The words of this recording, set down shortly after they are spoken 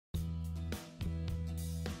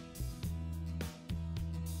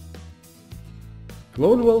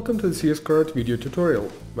Hello and welcome to the CS Card video tutorial.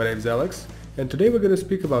 My name is Alex and today we're going to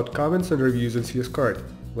speak about comments and reviews in CS Card.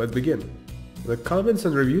 Let's begin. The Comments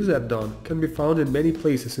and Reviews add-on can be found in many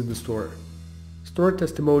places in the store. Store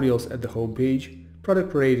testimonials at the home page,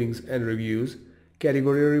 product ratings and reviews,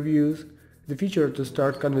 category reviews, the feature to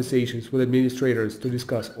start conversations with administrators to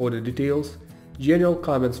discuss order details, general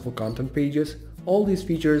comments for content pages. All these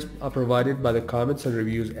features are provided by the Comments and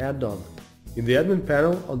Reviews add-on. In the admin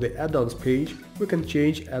panel on the add-ons page, we can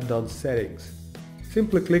change add-on settings.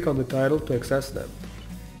 Simply click on the title to access them.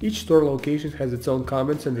 Each store location has its own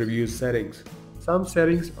comments and reviews settings. Some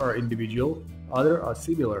settings are individual, others are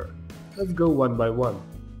similar. Let's go one by one.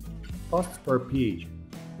 Posts per page.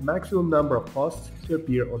 The maximum number of posts to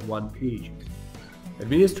appear on one page.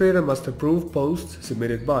 Administrator must approve posts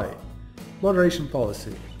submitted by. Moderation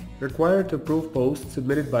policy. Required to approve posts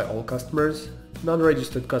submitted by all customers,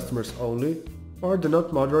 non-registered customers only, or do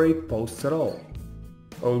not moderate posts at all.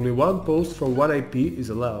 Only one post from one IP is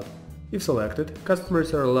allowed. If selected,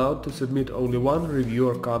 customers are allowed to submit only one review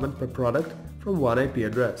or comment per product from one IP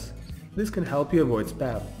address. This can help you avoid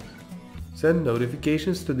spam. Send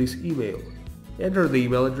notifications to this email. Enter the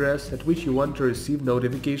email address at which you want to receive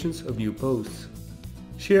notifications of new posts.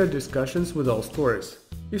 Share discussions with all stores.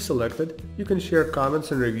 If selected, you can share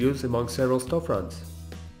comments and reviews among several storefronts.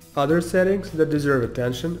 Other settings that deserve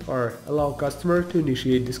attention are allow customer to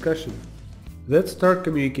initiate discussion. That start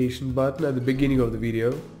communication button at the beginning of the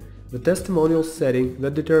video, the testimonials setting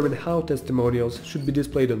that determine how testimonials should be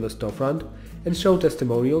displayed on the storefront, and show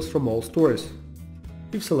testimonials from all stores.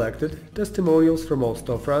 If selected, testimonials from all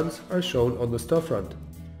storefronts are shown on the storefront.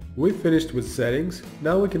 We've finished with settings,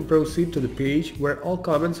 now we can proceed to the page where all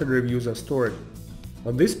comments and reviews are stored.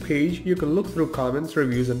 On this page you can look through comments,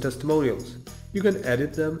 reviews and testimonials. You can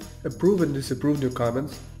edit them, approve and disapprove new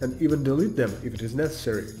comments, and even delete them if it is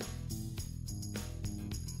necessary.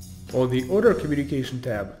 On the Order Communication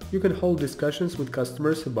tab, you can hold discussions with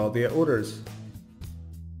customers about their orders.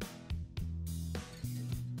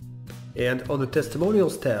 And on the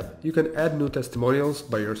Testimonials tab, you can add new testimonials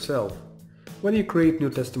by yourself. When you create new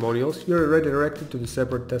testimonials, you are redirected to the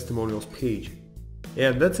separate testimonials page.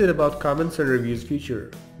 And that's it about Comments and Reviews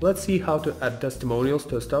feature. Let's see how to add testimonials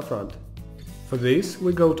to a storefront. For this,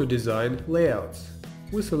 we go to Design Layouts.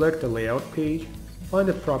 We select the layout page, find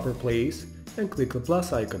a proper place and click the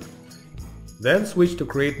plus icon. Then switch to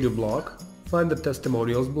Create New Block, find the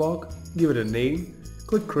Testimonials block, give it a name,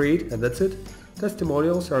 click Create and that's it.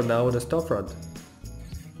 Testimonials are now in a storefront.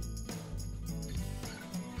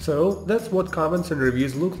 So that's what comments and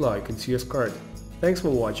reviews look like in CS Card. Thanks for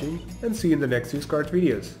watching and see you in the next CS Card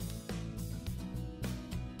videos.